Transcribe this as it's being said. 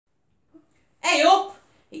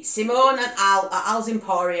It's Simone and Al at Al's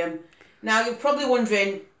Emporium. Now, you're probably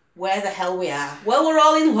wondering where the hell we are. Well, we're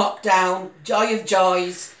all in lockdown, joy of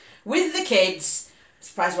joys, with the kids.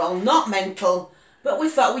 Surprised we're all not mental, but we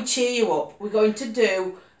thought we'd cheer you up. We're going to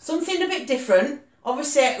do something a bit different.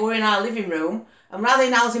 Obviously, we're in our living room, and rather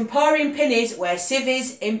than Al's Emporium Pinnies, we're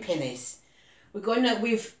Civvies in Pinnies. We've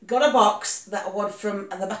got a box that was from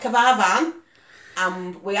the back of our van,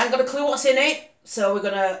 and we ain't got a clue what's in it. So we're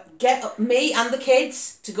going to get me and the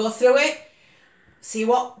kids to go through it, see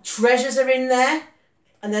what treasures are in there,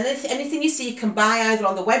 and then anything you see you can buy either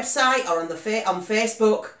on the website or on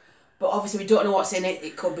Facebook. But obviously we don't know what's in it.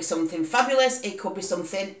 It could be something fabulous, it could be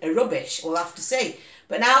something rubbish. We'll have to see.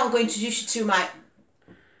 But now I'm going to introduce you to my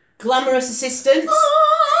glamorous assistants.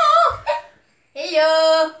 Oh!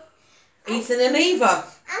 Hello! Ethan and Eva.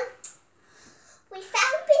 We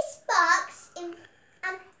found this box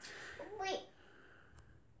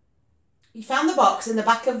You found the box in the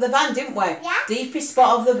back of the van, didn't we? Yeah. Deepest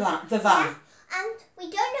spot of the van. Yeah, and we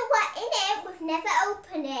don't know what in it. We've never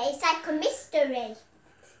opened it. It's like a mystery.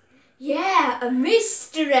 Yeah, a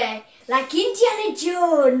mystery, like Indiana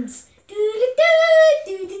Jones.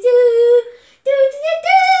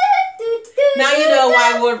 Now you know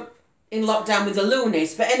why we're in lockdown with the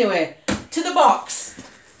loonies. But anyway, to the box.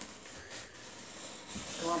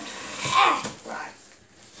 Go on. Right.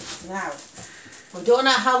 Now, we don't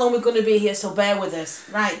know how long we're going to be here, so bear with us.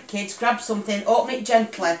 Right, kids, grab something. Open it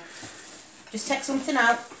gently. Just take something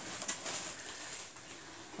out.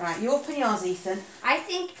 Right, you open yours, Ethan. I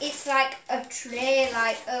think it's like a tray,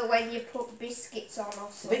 like when you put biscuits on or something.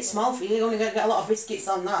 It's a bit small for you. You're only going to get a lot of biscuits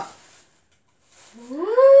on that. Ooh!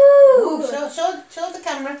 Ooh, show the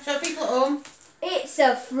camera. Show people at home. It's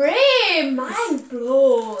a frame. Mind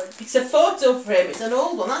blown. It's a photo frame. It's an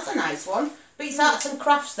old one. That's a nice one. Beats Arts and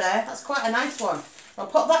Crafts there. That's quite a nice one. I'll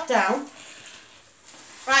pop that down.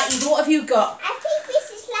 Right, Eva, what have you got? I think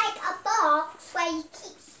this is like a box where you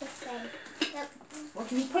keep something. Well,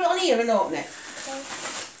 can you put it on here and open it? Okay.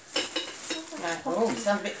 Right. Oh, it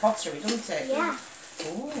sounds a bit pottery, doesn't it? Yeah.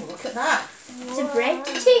 Oh, look at that. It's a bread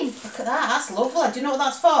tin. Look at that. That's lovely. Do you know what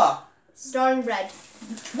that's for? Storing bread.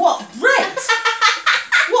 What? Bread?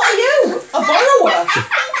 What are you? A borrower? I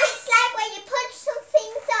think it's like where you put some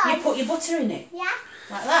things on. You put your butter in it? Yeah.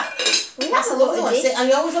 Like that. We That's a have lovely a one. dish. See, and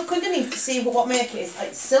you always look underneath to see what make it is.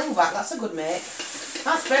 It's silver. That's a good make.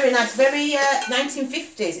 That's very nice. Very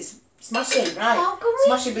 1950s. It's smashing, right? Oh, can we-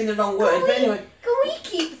 Smashing being the wrong word, but anyway. Can we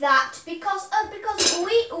keep that because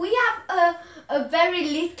we have a very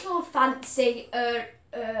little fancy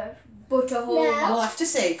butter hole. No. We'll have to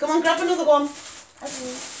see. Come on, grab another one.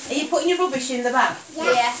 Are you putting your rubbish in the bag?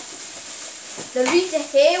 Yeah. The Rita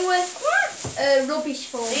Hayworth rubbish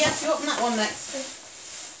folder. Here, you open that one next.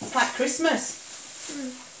 It's like Christmas.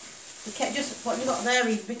 Just what you got there,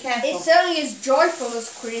 Eve, be careful. It's certainly as joyful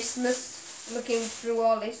as Christmas. Looking through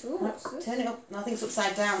all this. Ooh, what's this? Turn it up. No, I think it's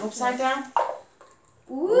upside down. Upside down.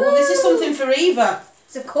 Ooh, Oh, this is something for Eva.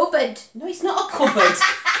 It's a cupboard. No, it's not a cupboard.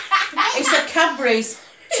 It's a Cadbury's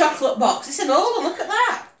chocolate box. It's an old one. Look at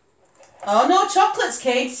that. Oh, no chocolates,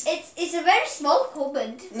 kids. It's a very small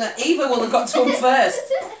cupboard. No, Eva will have got to them first.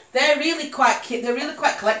 They're really quite cute. They're really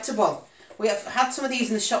quite collectible. We have had some of these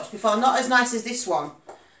in the shops before. Not as nice as this one.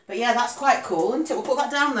 But yeah, that's quite cool, isn't it? We'll put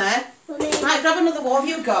that down there. Right, grab another one. What have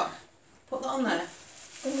you got? Put that on there.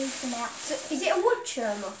 So, is it a wood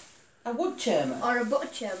churner A wood churner? or a butter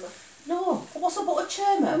churner? No. What's a butter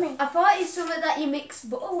churner? I thought it's something that you mix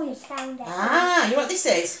butter with. Found it. Ah, you know what this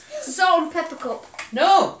is? Salt and pepper cup.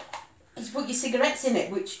 No. You put your cigarettes in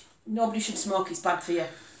it, which nobody should smoke. It's bad for you.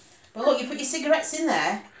 But look, you put your cigarettes in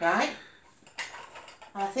there, right?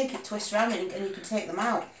 And I think it twists around and you can take them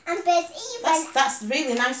out. And there's even That's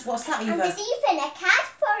really nice. What's that, Eva? there's even a card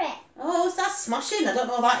for it. Oh, that's smashing. I don't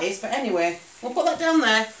know what that is, but anyway, we'll put that down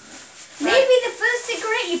there. Maybe the first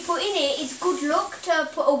cigarette you put in it is good luck to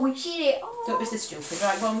put a wish in it. Oh. Don't be so stupid.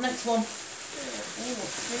 Right, well, next one.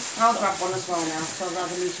 I'll grab one as well now, so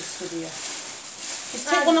rather than you just study it. Just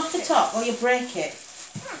take one off the top or you break it.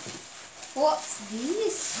 What's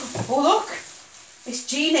this? Oh, look. It's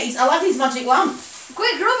Genie's Aladdin's magic lamp.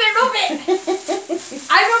 Quick, rub it!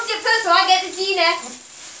 I rubbed it first, so I get the Gina.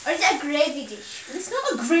 Or is it a gravy dish? It's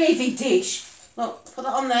not a gravy dish. Look, put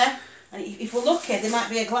that on there. And if we're lucky, there might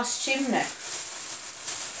be a glass chimney.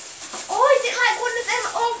 Oh, is it like one of them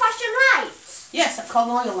old-fashioned lights? Yes, I call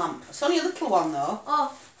an oil lamp. It's only a little one though.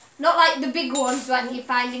 Oh, not like the big ones like you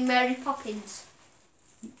find in Mary Poppins.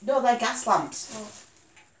 No, they're gas lamps.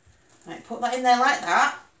 Oh. Right, put that in there like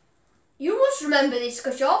that. You must remember this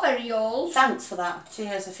because you're very old. Thanks for that.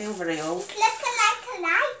 Cheers, I feel very old. It's like a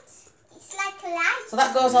light. It's like like a light. So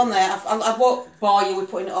that goes on there. I won't bore you with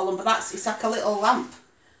putting it all on, but it's like a little lamp.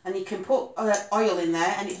 And you can put oil in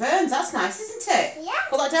there and it burns. That's nice, isn't it? Yeah.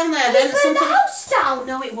 Put that down there. Will Then it burn the house down?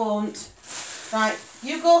 No, it won't. Right,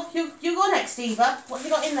 you go next, Eva. What have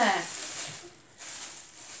you got in there?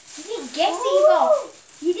 You didn't guess, Eva.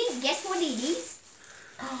 You didn't guess what it is.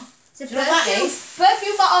 It's a Do you know what that is?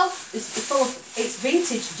 Perfume bottle. It's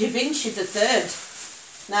vintage Da Vinci the Third.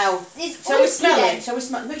 Now, It's shall we whiskey smell then. it? Shall we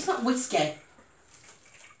smell? No, it's not whiskey.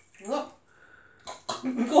 Look.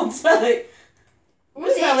 Go on, smell it.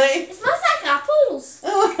 Is Smell it. It smells like apples.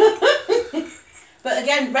 But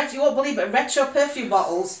again, you won't believe it, retro perfume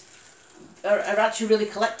bottles are actually really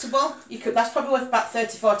collectible. That's probably worth about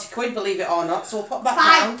 30-40 quid, believe it or not. So we'll put that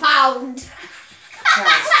down. £5.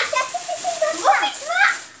 Right. What is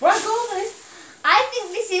that? Right, go on then. I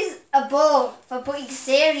think this is a bowl for putting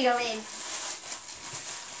cereal in.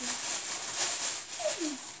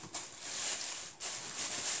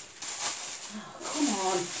 Come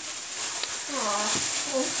on.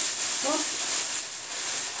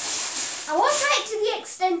 I was right to the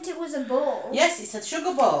extent it was a bowl. Yes, it's a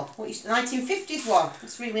sugar bowl. What is the 1950s one?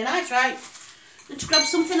 It's really nice, right? Let's grab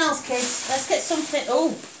something else, kids. Let's get something.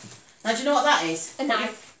 Oh, now do you know what that is? A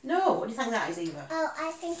knife. No, what do you think that is, Eva? Oh,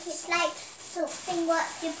 I think it's like something what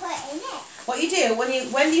you put in it. What you do when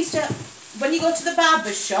you go to the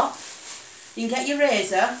barber's shop, you can get your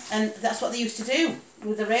razor, and that's what they used to do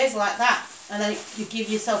with the razor like that, and then you give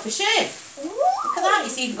yourself a shave. Look at that!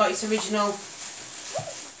 It's even got its original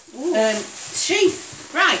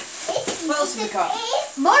sheath. Right. What else have we got?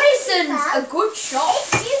 Morrison's a good shop.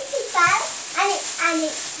 It's beautiful and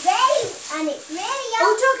it's really Are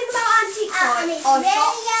old. we talking about antique And toys it's or really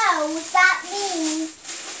shops? old.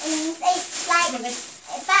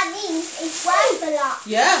 That means it's worth a lot.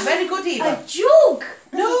 Yeah, very good, Eva. A jug.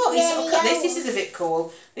 No, Really look at this. old. This is a bit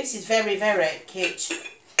cool. This is very, very kitsch.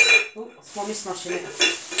 Oh, Mummy's smashing it.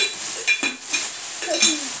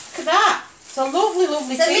 Look at that. It's a lovely,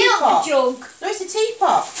 lovely It's a teapot. milk jug. No, it's a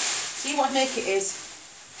teapot. See what make it is.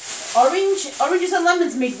 Oranges and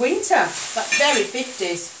lemons midwinter. That's very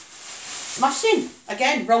 50s. Smashing.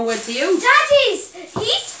 Again, wrong word to use. Daddy's.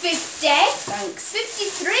 He's 50. Thanks.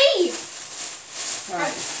 53.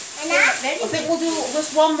 Right. And I think we'll do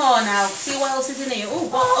just one more now. See what else is in here. This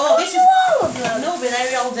is. all of them. No, been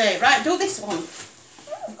there all day. Right, do this one.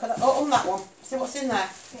 Look at that. Oh, on that one. See what's in there.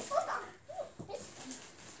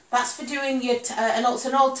 That's for doing your it's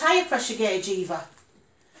an old tyre pressure gauge, Eva.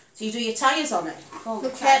 So you do your tyres on it. Oh,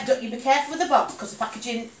 you be careful with the box because the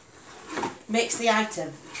packaging makes the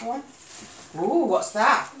item. Go on. Ooh, what's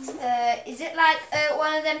that? Is it like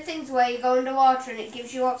one of them things where you go underwater and it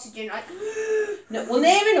gives you oxygen? Like. No, well,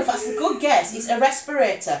 near enough. That's a good guess. It's a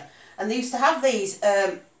respirator, and they used to have these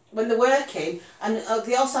when they're working, and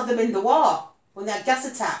they also had them in the war when they had gas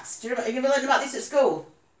attacks. Do you remember? Have you ever learned about this at school?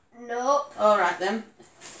 No. All right then.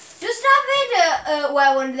 Just Darth Vader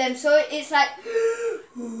wear one of them, so it's like.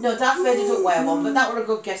 No, Darth Vader don't wear one, but that were a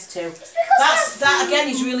good guess too. That again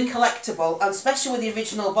is really collectible, and especially with the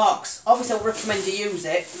original box. Obviously, I would recommend you use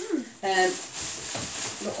it.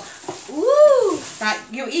 Ooh. Right,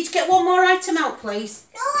 you each get one more item out, please.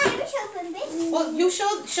 no, I wish I opened this. Well, you show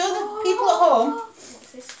the people at home.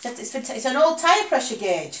 It's an old tyre pressure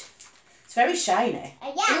gauge. It's very shiny.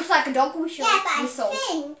 It Yeah. looks like a dog whistle. Yeah, but I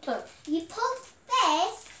think you put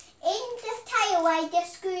this in the tyre where the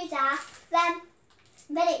screws are, then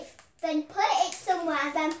put it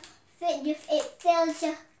somewhere, then it fills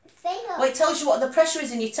your thing up. Well, it tells you what the pressure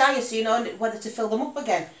is in your tyre, so you know whether to fill them up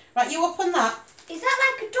again. Right, you open that. Is that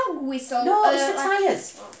like a dog whistle? No, it's the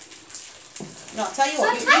tyres. No, I'll tell you So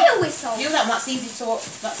what. a tyre whistle. You that. That's easy to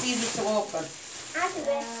open. I do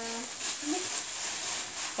it.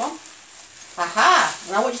 Go on. Aha!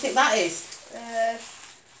 Now what do you think that is?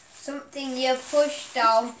 Something you push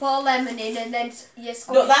down, pour lemon in, and then you squeeze.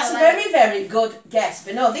 No, that's the a lemon. very, very good guess.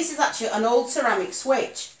 But no, this is actually an old ceramic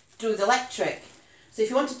switch to do with electric. So if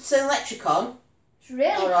you wanted to turn electric on, It's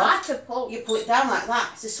really All hard right. to pull. you pull it down like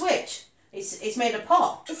that. It's a switch. It's made of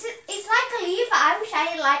pop. It's like a lever. I wish I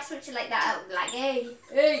had a light switch like that. I would be like, hey.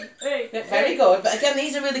 Yeah, very good. But again,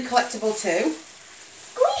 these are really collectible too.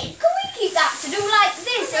 Can we keep that to do like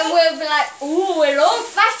this? And we'll be like, ooh, we're old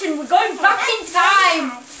fashioned. We're going back in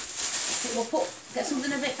time. We'll get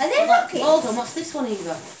something a bit. And then like, look it. hold on, what's this one,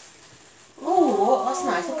 Eva? Oh, that's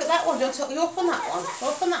nice. Look at that one. You open that one.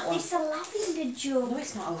 Open that one. It's a lavender jug. No,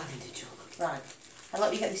 it's not a lavender jug. Right. I'll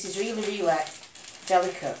let you get this. Is really, really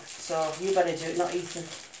delicate. So you better do it, not Ethan.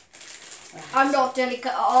 Right. I'm not delicate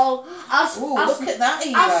at all. Ooh, look at that,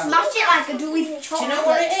 Eva. I'll smash it like I do with chocolate. Do you know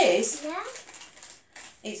what it is? Yeah.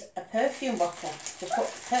 It's a perfume bottle to put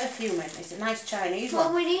perfume in. It's a nice Chinese Well,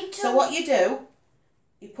 one. we need to. So what you do,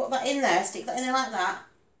 you put that in there, stick that in there like that,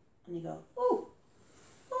 and you go,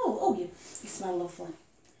 you smell lovely.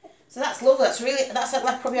 So that's lovely. That's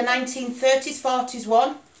like probably a 1930s, 40s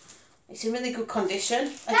one. It's in really good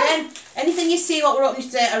condition. Again, anything you see what we're opening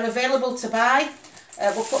today are available to buy.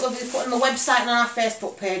 We'll put on the website and on our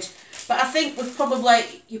Facebook page. But I think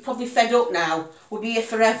you're probably fed up now. We'll be here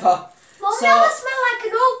forever. Well, now I smell like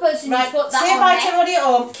an old person who put that say on bye there. to everybody at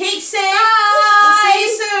home. Keep safe. Bye. We'll see you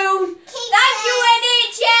soon.